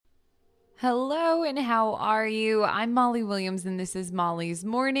Hello, and how are you? I'm Molly Williams, and this is Molly's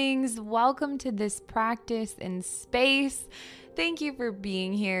Mornings. Welcome to this practice in space. Thank you for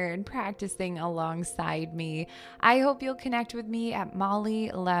being here and practicing alongside me. I hope you'll connect with me at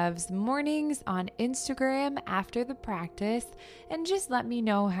Molly Loves Mornings on Instagram after the practice and just let me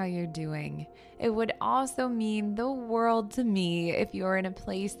know how you're doing. It would also mean the world to me if you're in a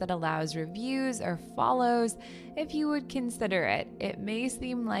place that allows reviews or follows, if you would consider it. It may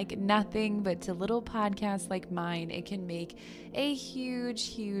seem like nothing, but to little podcasts like mine, it can make a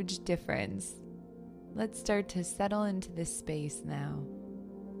huge, huge difference. Let's start to settle into this space now.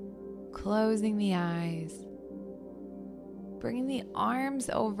 Closing the eyes. Bringing the arms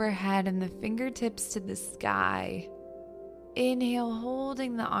overhead and the fingertips to the sky. Inhale,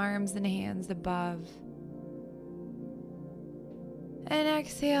 holding the arms and hands above. And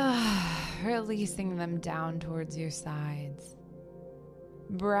exhale, releasing them down towards your sides.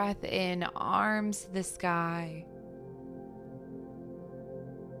 Breath in, arms to the sky.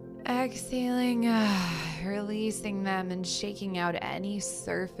 Exhaling, releasing them and shaking out any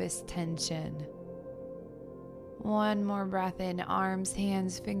surface tension. One more breath in, arms,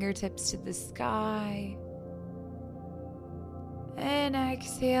 hands, fingertips to the sky. And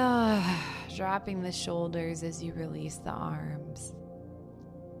exhale, dropping the shoulders as you release the arms.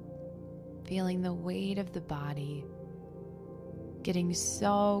 Feeling the weight of the body, getting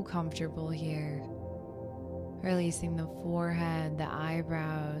so comfortable here. Releasing the forehead, the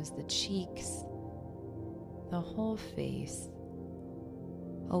eyebrows, the cheeks, the whole face.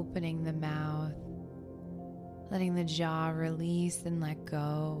 Opening the mouth, letting the jaw release and let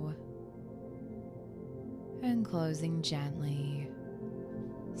go. And closing gently,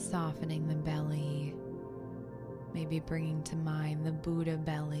 softening the belly, maybe bringing to mind the Buddha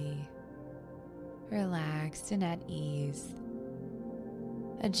belly, relaxed and at ease.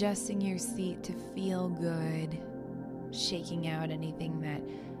 Adjusting your seat to feel good, shaking out anything that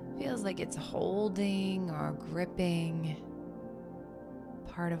feels like it's holding or gripping.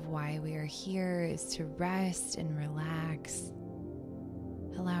 Part of why we are here is to rest and relax.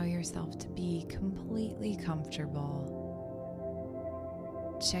 Allow yourself to be completely comfortable.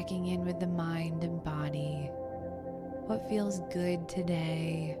 Checking in with the mind and body. What feels good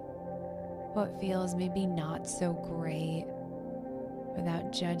today? What feels maybe not so great?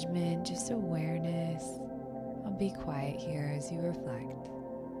 Without judgment, just awareness. I'll be quiet here as you reflect.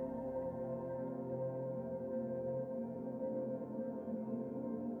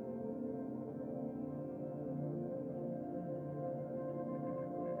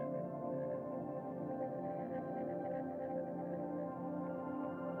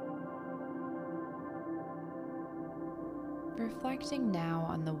 Reflecting now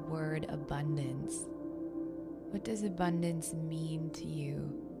on the word abundance. What does abundance mean to you?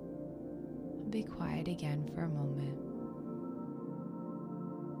 I'll be quiet again for a moment.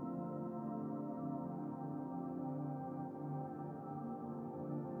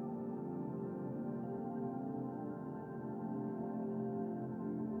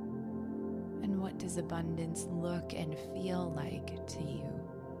 And what does abundance look and feel like to you?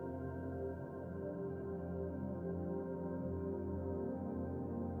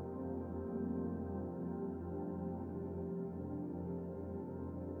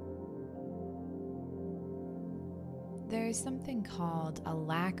 There is something called a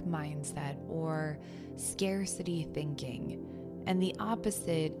lack mindset or scarcity thinking, and the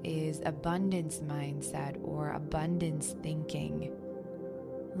opposite is abundance mindset or abundance thinking.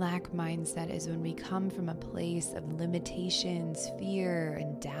 Lack mindset is when we come from a place of limitations, fear,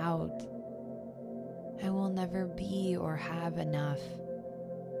 and doubt. I will never be or have enough.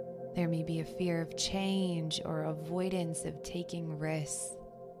 There may be a fear of change or avoidance of taking risks.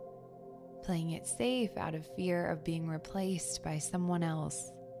 Playing it safe out of fear of being replaced by someone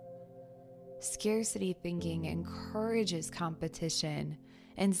else. Scarcity thinking encourages competition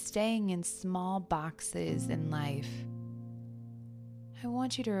and staying in small boxes in life. I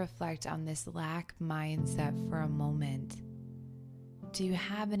want you to reflect on this lack mindset for a moment. Do you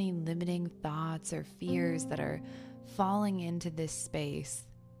have any limiting thoughts or fears that are falling into this space?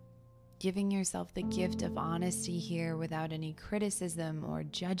 Giving yourself the gift of honesty here without any criticism or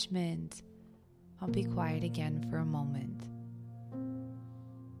judgment. I'll be quiet again for a moment.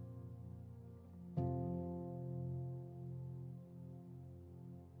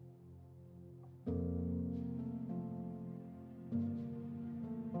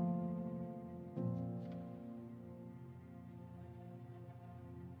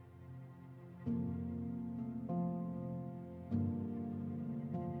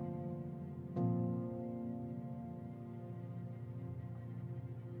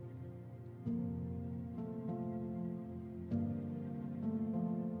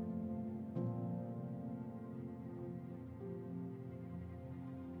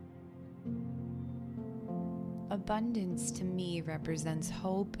 Abundance to me represents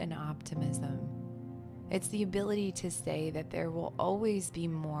hope and optimism. It's the ability to say that there will always be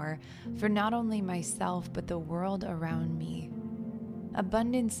more for not only myself, but the world around me.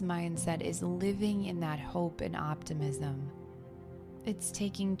 Abundance mindset is living in that hope and optimism. It's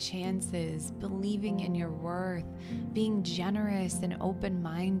taking chances, believing in your worth, being generous and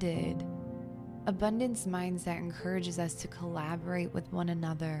open-minded. Abundance mindset encourages us to collaborate with one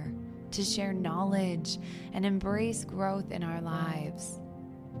another, to share knowledge, and embrace growth in our lives.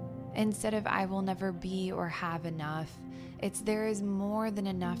 Instead of I will never be or have enough, it's there is more than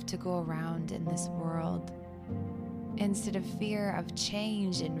enough to go around in this world. Instead of fear of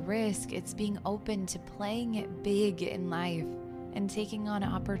change and risk, it's being open to playing it big in life and taking on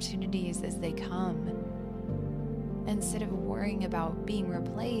opportunities as they come. Instead of worrying about being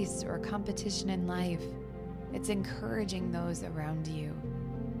replaced or competition in life, it's encouraging those around you,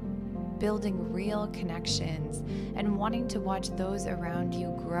 building real connections, and wanting to watch those around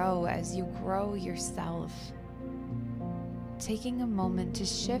you grow as you grow yourself. Taking a moment to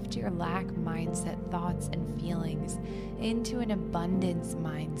shift your lack mindset thoughts and feelings into an abundance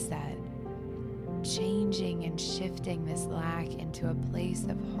mindset, changing and shifting this lack into a place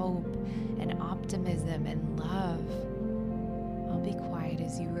of hope and optimism and love. I'll be quiet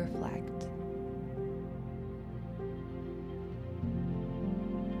as you reflect.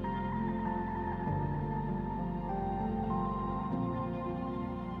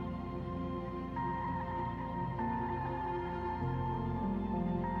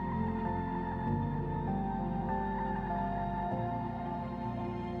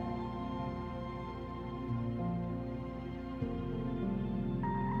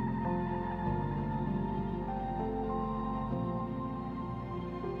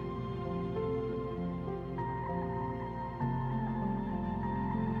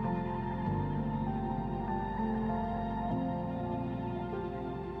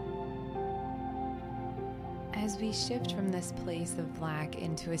 As we shift from this place of lack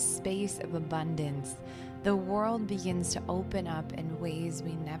into a space of abundance, the world begins to open up in ways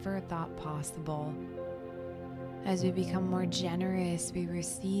we never thought possible. As we become more generous, we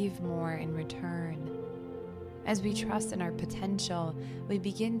receive more in return. As we trust in our potential, we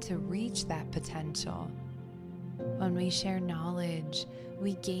begin to reach that potential. When we share knowledge,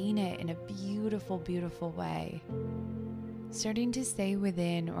 we gain it in a beautiful, beautiful way. Starting to say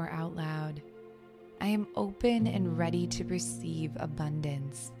within or out loud, I am open and ready to receive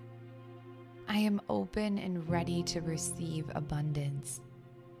abundance. I am open and ready to receive abundance.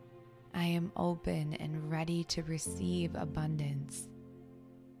 I am open and ready to receive abundance.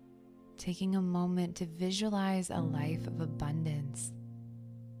 Taking a moment to visualize a life of abundance.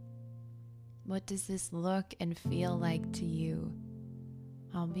 What does this look and feel like to you?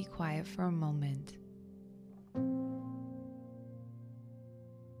 I'll be quiet for a moment.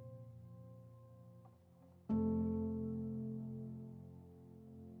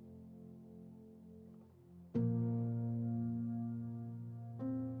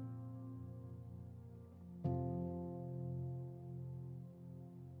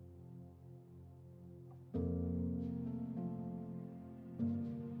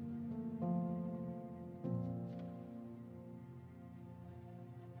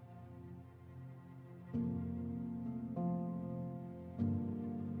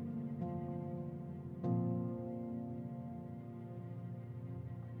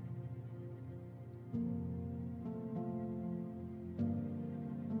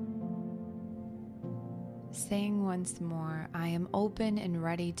 Saying once more, I am open and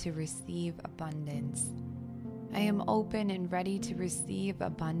ready to receive abundance. I am open and ready to receive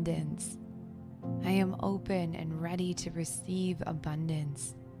abundance. I am open and ready to receive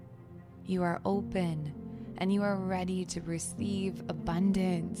abundance. You are open and you are ready to receive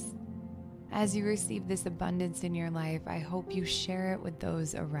abundance. As you receive this abundance in your life, I hope you share it with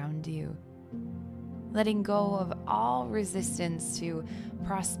those around you. Letting go of all resistance to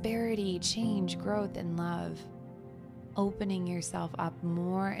prosperity, change, growth, and love. Opening yourself up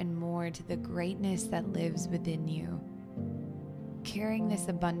more and more to the greatness that lives within you. Carrying this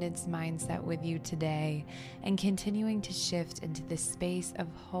abundance mindset with you today and continuing to shift into the space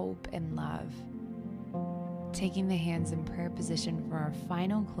of hope and love. Taking the hands in prayer position for our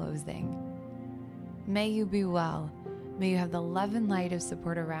final closing. May you be well. May you have the love and light of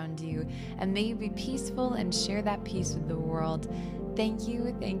support around you, and may you be peaceful and share that peace with the world. Thank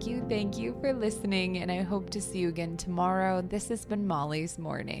you, thank you, thank you for listening, and I hope to see you again tomorrow. This has been Molly's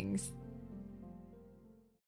Mornings.